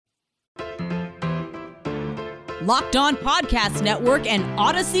Locked On Podcast Network and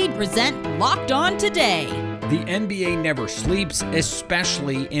Odyssey present Locked On Today. The NBA never sleeps,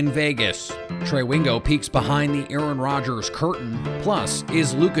 especially in Vegas. Trey Wingo peeks behind the Aaron Rodgers curtain. Plus,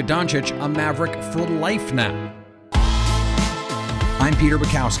 is Luka Doncic a Maverick for life now? I'm Peter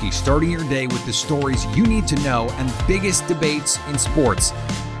Bukowski, starting your day with the stories you need to know and biggest debates in sports.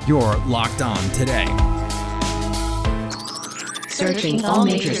 You're Locked On Today. Searching all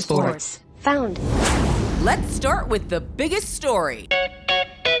major sports. Found. Let's start with the biggest story.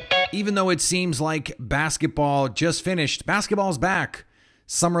 Even though it seems like basketball just finished, basketball's back.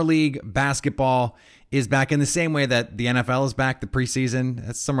 Summer League basketball is back in the same way that the NFL is back, the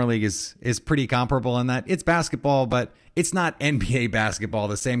preseason. Summer League is pretty comparable in that it's basketball, but it's not NBA basketball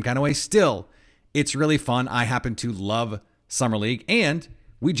the same kind of way. Still, it's really fun. I happen to love Summer League, and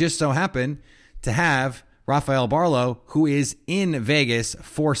we just so happen to have Rafael Barlow, who is in Vegas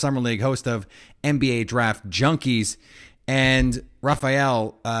for Summer League, host of NBA Draft Junkies. And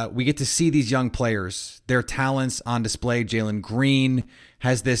Rafael, we get to see these young players, their talents on display. Jalen Green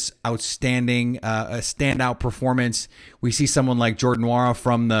has this outstanding standout performance. We see someone like Jordan Nwora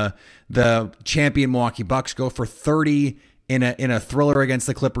from the champion Milwaukee Bucks go for 30 in a thriller against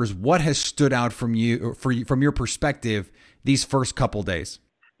the Clippers. What has stood out from you, from your perspective, these first couple days?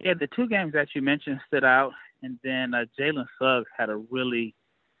 Yeah, the two games that you mentioned stood out, and then Jalen Suggs had a really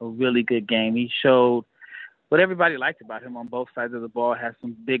good game. He showed what everybody liked about him on both sides of the ball, had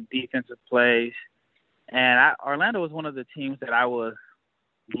some big defensive plays. And Orlando was one of the teams that I was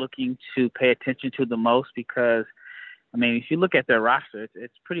looking to pay attention to the most because, I mean, if you look at their roster,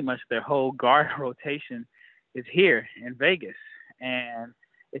 it's pretty much their whole guard rotation is here in Vegas. And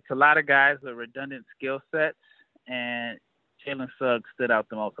it's a lot of guys with redundant skill sets, and Jalen Suggs stood out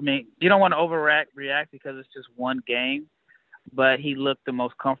the most. I mean, you don't want to overreact because it's just one game, but he looked the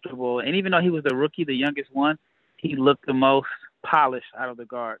most comfortable. And even though he was the rookie, the youngest one, he looked the most polished out of the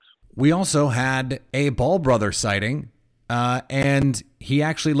guards. We also had a Ball brother sighting, and he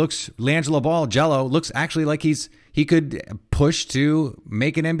actually looks, LiAngelo Ball, Jello, looks actually like he could push to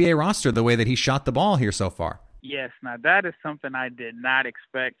make an NBA roster the way that he shot the ball here so far. Yes, now that is something I did not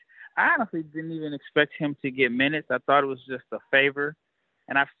expect. I honestly didn't even expect him to get minutes. I thought it was just a favor.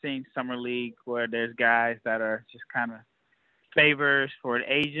 And I've seen Summer League where there's guys that are just kind of favors for an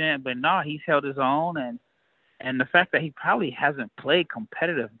agent. But no, he's held his own. And the fact that he probably hasn't played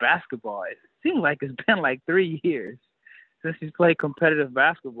competitive basketball, it seems like it's been like 3 years since he's played competitive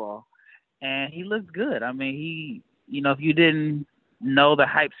basketball. And he looks good. I mean, if you didn't know the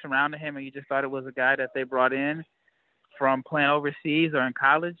hype surrounding him and you just thought it was a guy that they brought in from playing overseas or in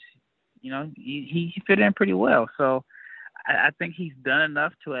college, he fit in pretty well. So I think he's done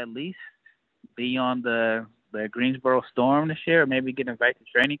enough to at least be on the Greensboro Storm this year, or maybe get invited to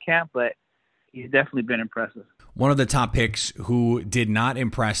training camp, but he's definitely been impressive. One of the top picks who did not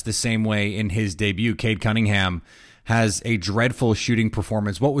impress the same way in his debut, Cade Cunningham, has a dreadful shooting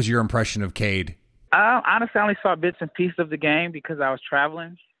performance. What was your impression of Cade? Honestly, I only saw bits and pieces of the game because I was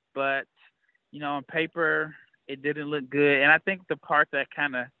traveling, but, on paper, it didn't look good. And I think the part that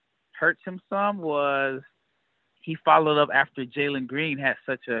kind of hurts him some was he followed up after Jalen Green had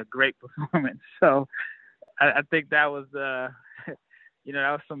such a great performance. So I think that was, that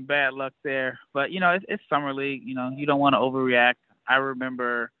was some bad luck there. But, it's Summer League. You don't want to overreact. I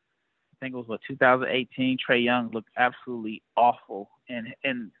remember, I think it was 2018, Trae Young looked absolutely awful.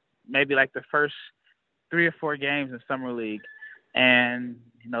 And maybe like the first 3 or 4 games in Summer League. And,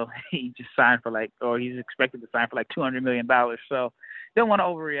 he just signed he's expected to sign for like $200 million. So don't want to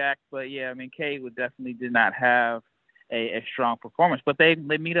overreact. But, yeah, I mean, Cade definitely did not have a strong performance. But they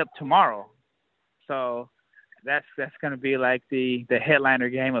meet up tomorrow. So that's going to be like the headliner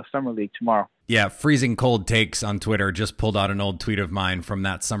game of Summer League tomorrow. Yeah, Freezing Cold Takes on Twitter just pulled out an old tweet of mine from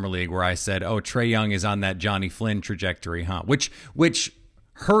that Summer League where I said, Trae Young is on that Johnny Flynn trajectory, huh? Which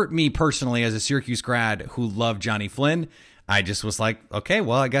hurt me personally as a Syracuse grad who loved Johnny Flynn. I just was like, okay,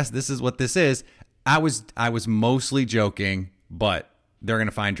 well, I guess this is what this is. I was mostly joking, but they're going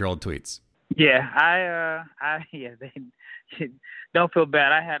to find your old tweets. Yeah, they don't feel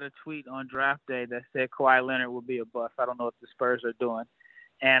bad. I had a tweet on draft day that said Kawhi Leonard will be a bust. I don't know what the Spurs are doing.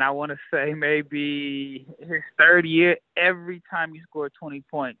 And I want to say maybe his third year, every time he scored 20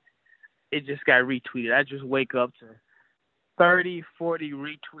 points, it just got retweeted. I just wake up to 30, 40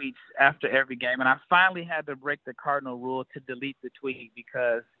 retweets after every game. And I finally had to break the cardinal rule to delete the tweet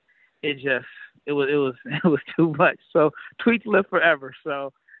because it was too much. So tweets live forever.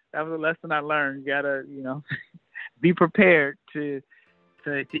 So that was a lesson I learned. You gotta, be prepared to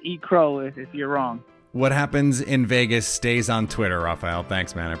eat crow if you're wrong. What happens in Vegas stays on Twitter, Rafael.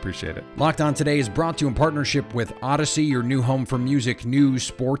 Thanks, man. I appreciate it. Locked On Today is brought to you in partnership with Odyssey, your new home for music, news,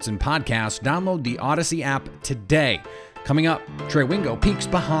 sports, and podcasts. Download the Odyssey app today. Coming up, Trey Wingo peeks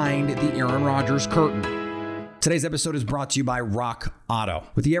behind the Aaron Rodgers curtain. Today's episode is brought to you by Rock Auto.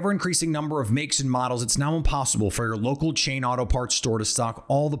 With the ever-increasing number of makes and models, it's now impossible for your local chain auto parts store to stock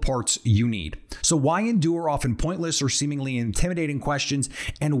all the parts you need. So why endure often pointless or seemingly intimidating questions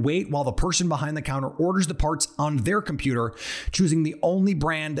and wait while the person behind the counter orders the parts on their computer, choosing the only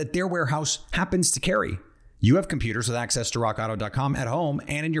brand that their warehouse happens to carry? You have computers with access to rockauto.com at home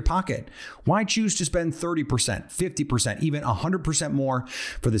and in your pocket. Why choose to spend 30%, 50%, even 100% more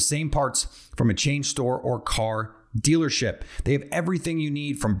for the same parts from a chain store or car dealership? They have everything you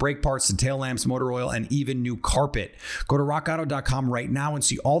need, from brake parts to tail lamps, motor oil, and even new carpet. Go to rockauto.com right now and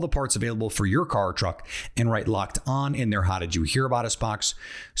see all the parts available for your car or truck, and write Locked On in their How Did You Hear About Us box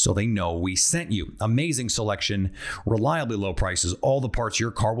so they know we sent you. Amazing selection, reliably low prices, all the parts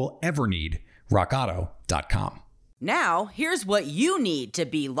your car will ever need. rockauto.com. Now, here's what you need to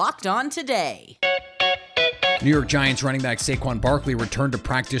be locked on today. New York Giants running back Saquon Barkley returned to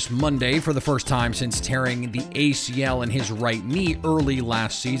practice Monday for the first time since tearing the ACL in his right knee early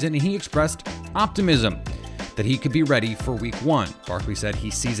last season, and he expressed optimism that he could be ready for week 1. Barkley said he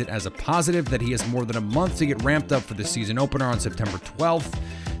sees it as a positive that he has more than a month to get ramped up for the season opener on September 12th,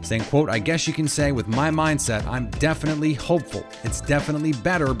 saying, quote, "I guess you can say with my mindset, I'm definitely hopeful. It's definitely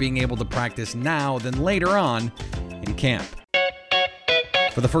better being able to practice now than later on in camp."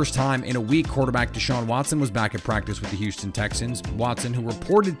 For the first time in a week, quarterback Deshaun Watson was back at practice with the Houston Texans. Watson, who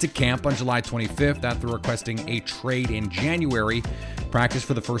reported to camp on July 25th after requesting a trade in January, practiced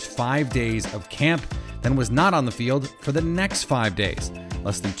for the first 5 days of camp, then was not on the field for the next 5 days.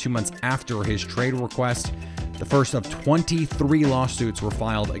 Less than 2 months after his trade request, the first of 23 lawsuits were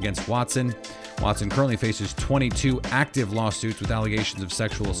filed against Watson. Watson currently faces 22 active lawsuits with allegations of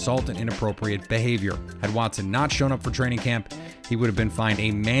sexual assault and inappropriate behavior. Had Watson not shown up for training camp, he would have been fined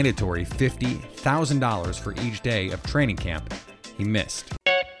a mandatory $50,000 for each day of training camp he missed.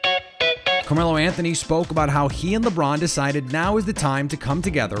 Carmelo Anthony spoke about how he and LeBron decided now is the time to come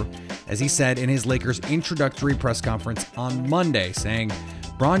together, as he said in his Lakers introductory press conference on Monday, saying,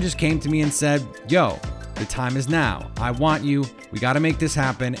 "Bron just came to me and said, yo, the time is now. I want you. We got to make this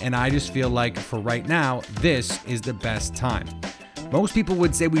happen. And I just feel like for right now, this is the best time." Most people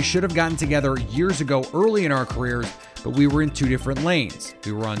would say we should have gotten together years ago early in our careers, but we were in 2 different lanes.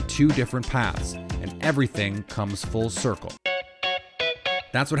 We were on 2 different paths, and everything comes full circle.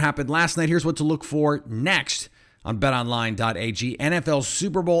 That's what happened last night. Here's what to look for next on betonline.ag. NFL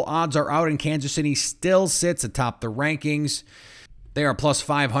Super Bowl odds are out, and Kansas City still sits atop the rankings. They are plus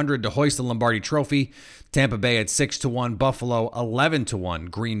 500 to hoist the Lombardi Trophy. Tampa Bay at 6-1, Buffalo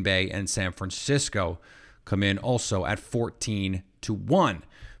 11-1, Green Bay and San Francisco come in also at 14-1.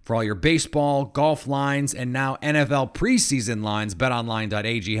 For all your baseball, golf lines, and now NFL preseason lines,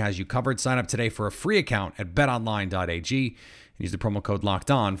 betonline.ag has you covered. Sign up today for a free account at betonline.ag and use the promo code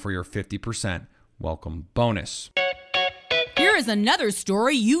LOCKEDON for your 50% welcome bonus. Here is another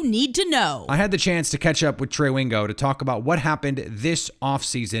story you need to know. I had the chance to catch up with Trey Wingo to talk about what happened this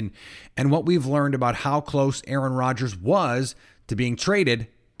offseason and what we've learned about how close Aaron Rodgers was to being traded,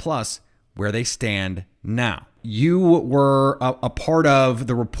 plus where they stand now. You were a part of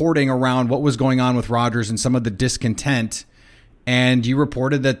the reporting around what was going on with Rodgers and some of the discontent, and you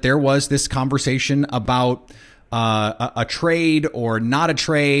reported that there was this conversation about a trade or not a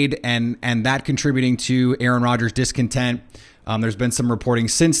trade, and that contributing to Aaron Rodgers' discontent. There's been some reporting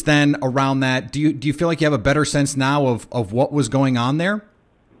since then around that. Do you feel like you have a better sense now of what was going on there?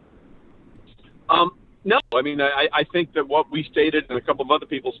 No, I mean, I think that what we stated and a couple of other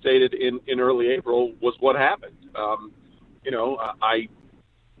people stated in early April was what happened.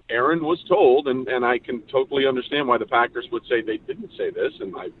 Aaron was told, and I can totally understand why the Packers would say they didn't say this,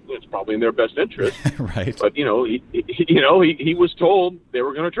 and it's probably in their best interest. Right. But he was told they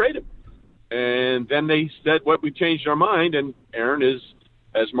were going to trade him, and then they said, "What? We changed our mind." And Aaron is,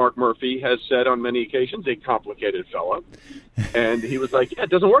 as Mark Murphy has said on many occasions, a complicated fella, and he was like, "Yeah, it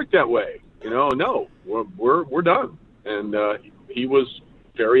doesn't work that way. No, we're done." And he was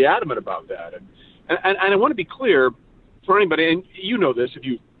very adamant about that. And I want to be clear for anybody, and you know this if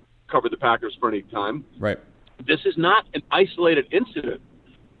you covered the Packers for any time. Right. This is not an isolated incident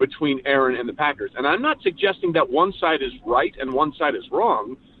between Aaron and the Packers. And I'm not suggesting that one side is right and one side is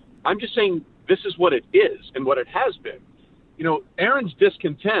wrong. I'm just saying this is what it is and what it has been. Aaron's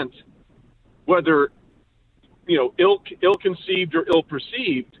discontent, whether, ill-conceived or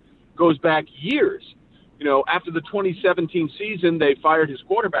ill-perceived, goes back years. After the 2017 season, they fired his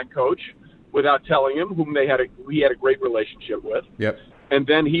quarterback coach, without telling him, whom he had a great relationship with. Yep. And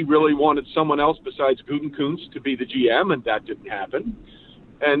then he really wanted someone else besides Gutekunst to be the GM, and that didn't happen.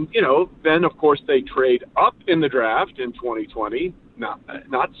 And, then, of course, they trade up in the draft in 2020,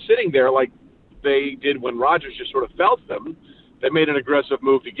 not sitting there like they did when Rodgers just sort of felt them. They made an aggressive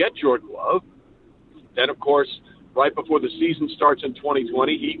move to get Jordan Love. Then, of course, right before the season starts in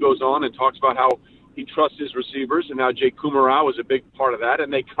 2020, he goes on and talks about how he trusts his receivers, and now Jake Kumerow was a big part of that,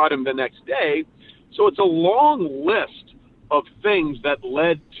 and they cut him the next day. So it's a long list of things that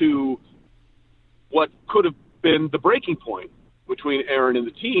led to what could have been the breaking point between Aaron and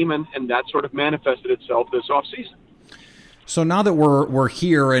the team, and that sort of manifested itself this offseason. So now that we're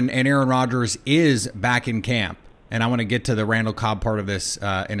here and Aaron Rodgers is back in camp, and I want to get to the Randall Cobb part of this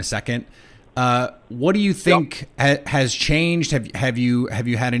in a second. What do you think has changed? Have you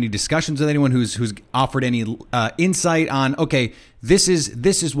had any discussions with anyone who's offered any insight on, okay, this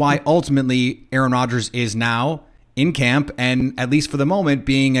is why ultimately Aaron Rodgers is now in camp and, at least for the moment,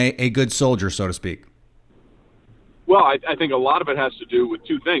 being a good soldier, so to speak? Well, I think a lot of it has to do with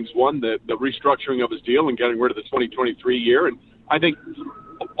two things. One, the restructuring of his deal and getting rid of the 2023 year. And I think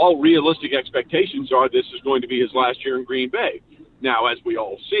all realistic expectations are this is going to be his last year in Green Bay. Now, as we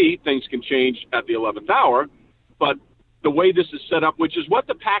all see, things can change at the 11th hour. But the way this is set up, which is what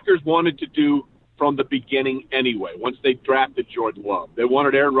the Packers wanted to do from the beginning anyway, once they drafted Jordan Love. They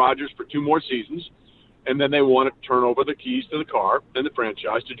wanted Aaron Rodgers for 2 more seasons, and then they wanted to turn over the keys to the car and the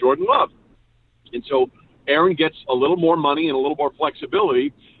franchise to Jordan Love. And so Aaron gets a little more money and a little more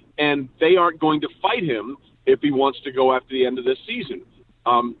flexibility, and they aren't going to fight him if he wants to go after the end of this season.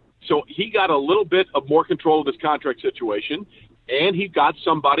 So he got a little bit of more control of his contract situation, and he got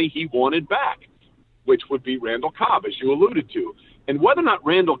somebody he wanted back, which would be Randall Cobb, as you alluded to. And whether or not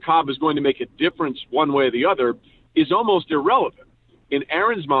Randall Cobb is going to make a difference one way or the other is almost irrelevant. In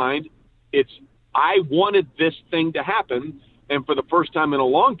Aaron's mind, it's, I wanted this thing to happen, and for the first time in a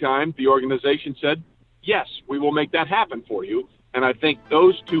long time, the organization said, yes, we will make that happen for you. And I think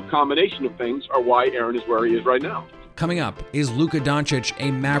those two combination of things are why Aaron is where he is right now. Coming up, is Luka Doncic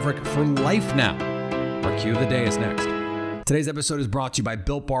a Maverick for life now? Our cue of the day is next. Today's episode is brought to you by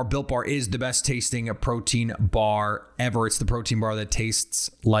Built Bar. Built Bar is the best tasting protein bar ever. It's the protein bar that tastes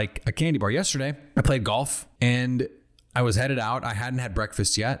like a candy bar. Yesterday, I played golf and I was headed out. I hadn't had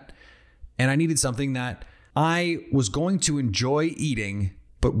breakfast yet, and I needed something that I was going to enjoy eating,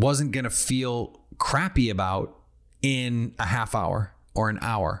 but wasn't going to feel crappy about in a half hour or an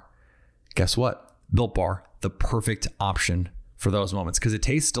hour. Guess what? Built Bar, the perfect option for those moments because it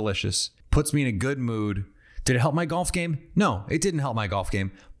tastes delicious, puts me in a good mood. Did it help my golf game? No, it didn't help my golf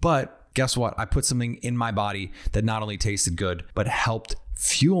game. But guess what? I put something in my body that not only tasted good, but helped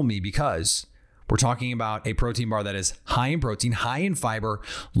fuel me because we're talking about a protein bar that is high in protein, high in fiber,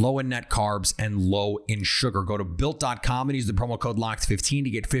 low in net carbs, and low in sugar. Go to Built.com and use the promo code LOCKED15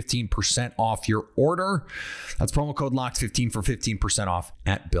 to get 15% off your order. That's promo code LOCKED15 for 15% off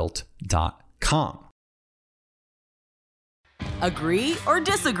at Built.com. Agree or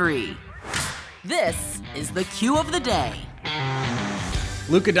disagree? This is the cue of the day.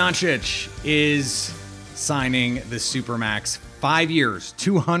 Luka Doncic is signing the Supermax. 5 years,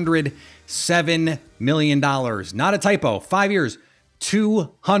 $207 million. Not a typo. 5 years,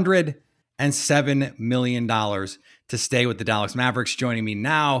 $207 million to stay with the Dallas Mavericks. Joining me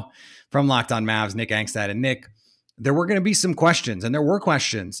now from Locked On Mavs, Nick Angstad. And Nick, there were going to be some questions, and there were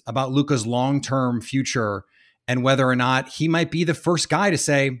questions about Luka's long-term future and whether or not he might be the first guy to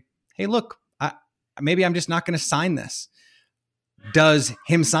say, hey, look, maybe I'm just not going to sign this. Does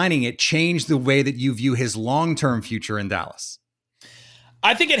him signing it change the way that you view his long-term future in Dallas?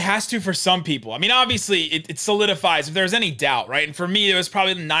 I think it has to for some people. I mean, obviously, it solidifies if there's any doubt, right? And for me, it was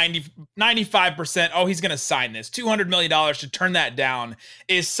probably 95%, oh, he's going to sign this. $200 million to turn that down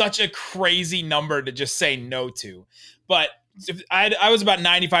is such a crazy number to just say no to. But I was about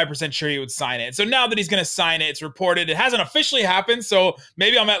 95% sure he would sign it. So now that he's going to sign it, it's reported. It hasn't officially happened, so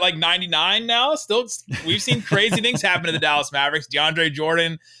maybe I'm at like 99 now. Still, we've seen crazy things happen to the Dallas Mavericks. DeAndre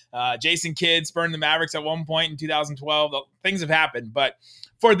Jordan, Jason Kidd spurned the Mavericks at one point in 2012. Things have happened. But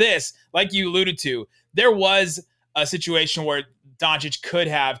for this, like you alluded to, there was a situation where Doncic could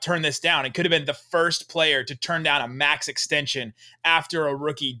have turned this down. It could have been the first player to turn down a max extension after a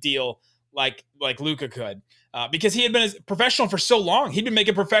rookie deal like Luka could. Because he had been a professional for so long. He'd been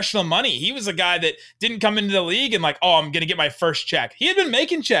making professional money. He was a guy that didn't come into the league and like, oh, I'm going to get my first check. He had been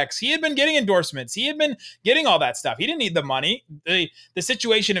making checks. He had been getting endorsements. He had been getting all that stuff. He didn't need the money. The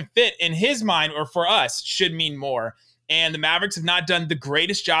situation and fit in his mind, or for us, should mean more. And the Mavericks have not done the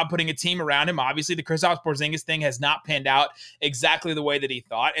greatest job putting a team around him. Obviously, the Kristaps Porzingis thing has not panned out exactly the way that he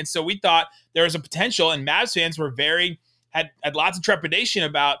thought. And so we thought there was a potential, and Mavs fans were had lots of trepidation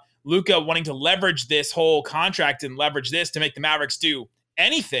about Luka wanting to leverage this whole contract and leverage this to make the Mavericks do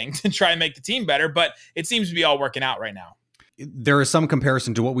anything to try and make the team better. But it seems to be all working out right now. There is some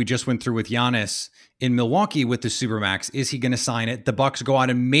comparison to what we just went through with Giannis in Milwaukee with the Supermax. Is he going to sign it? The Bucks go out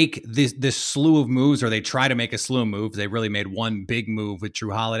and make this slew of moves, or they try to make a slew of moves. They really made one big move with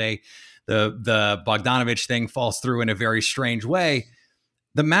Jrue Holiday. The Bogdanovich thing falls through in a very strange way.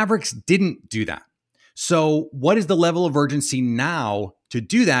 The Mavericks didn't do that. So what is the level of urgency now to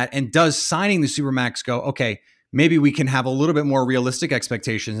do that? And does signing the Supermax go, okay, maybe we can have a little bit more realistic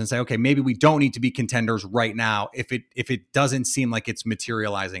expectations and say, okay, maybe we don't need to be contenders right now if it doesn't seem like it's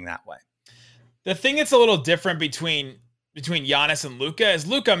materializing that way. The thing that's a little different between Giannis and Luka is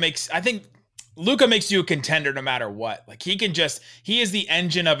Luka makes you a contender no matter what. Like he is the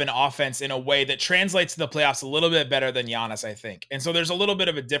engine of an offense in a way that translates to the playoffs a little bit better than Giannis, I think. And so there's a little bit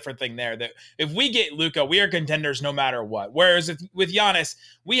of a different thing there, that if we get Luka, we are contenders no matter what. Whereas with Giannis,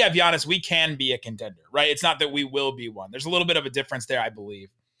 we can be a contender, right? It's not that we will be one. There's a little bit of a difference there, I believe.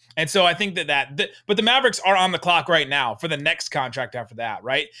 And so I think but the Mavericks are on the clock right now for the next contract after that,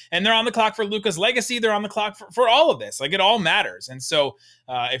 right? And they're on the clock for Luka's legacy. They're on the clock for all of this. Like, it all matters. And so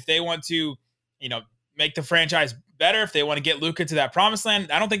if they want to, make the franchise better, if they want to get Luka to that promised land,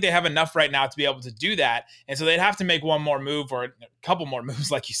 I don't think they have enough right now to be able to do that. And so they'd have to make one more move, or a couple more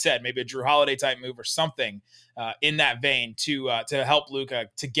moves, like you said, maybe a Jrue Holiday type move or something in that vein to help Luka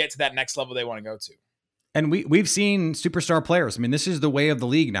to get to that next level they want to go to. And we've seen superstar players. I mean, this is the way of the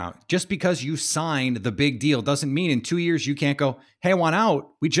league now. Just because you signed the big deal doesn't mean in 2 years you can't go, hey, I want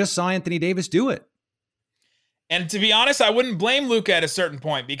out. We just saw Anthony Davis do it. And to be honest, I wouldn't blame Luka at a certain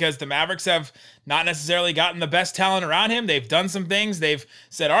point, because the Mavericks have not necessarily gotten the best talent around him. They've done some things. They've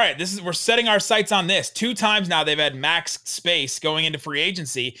said, all right, we're setting our sights on this. 2 times now they've had max space going into free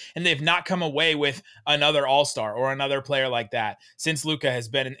agency, and they've not come away with another all-star or another player like that since Luka has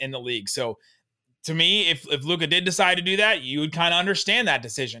been in the league. So to me, if Luka did decide to do that, you would kind of understand that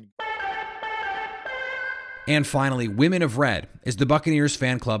decision. And finally, Women of Red is the Buccaneers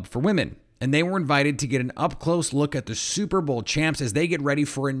fan club for women. And they were invited to get an up-close look at the Super Bowl champs as they get ready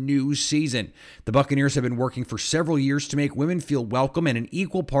for a new season. The Buccaneers have been working for several years to make women feel welcome and an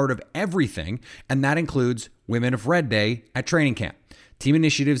equal part of everything, and that includes Women of Red Day at training camp. Team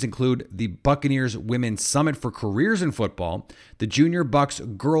initiatives include the Buccaneers Women's Summit for Careers in Football, the Junior Bucks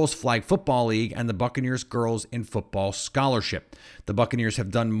Girls Flag Football League, and the Buccaneers Girls in Football Scholarship. The Buccaneers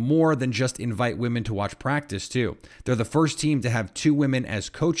have done more than just invite women to watch practice, too. They're the first team to have 2 women as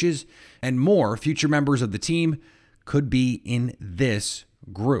coaches, and more future members of the team could be in this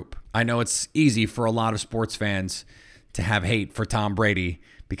group. I know it's easy for a lot of sports fans to have hate for Tom Brady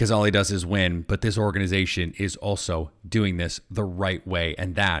because all he does is win, but this organization is also doing this the right way,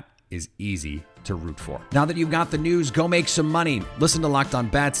 and that is easy to root for. Now that you've got the news, go make some money. Listen to Locked On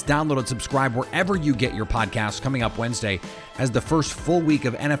Bets, download and subscribe wherever you get your podcasts. Coming up Wednesday, as the first full week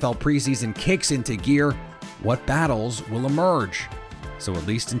of NFL preseason kicks into gear, what battles will emerge? So at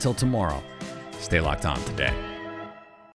least until tomorrow, stay locked on today.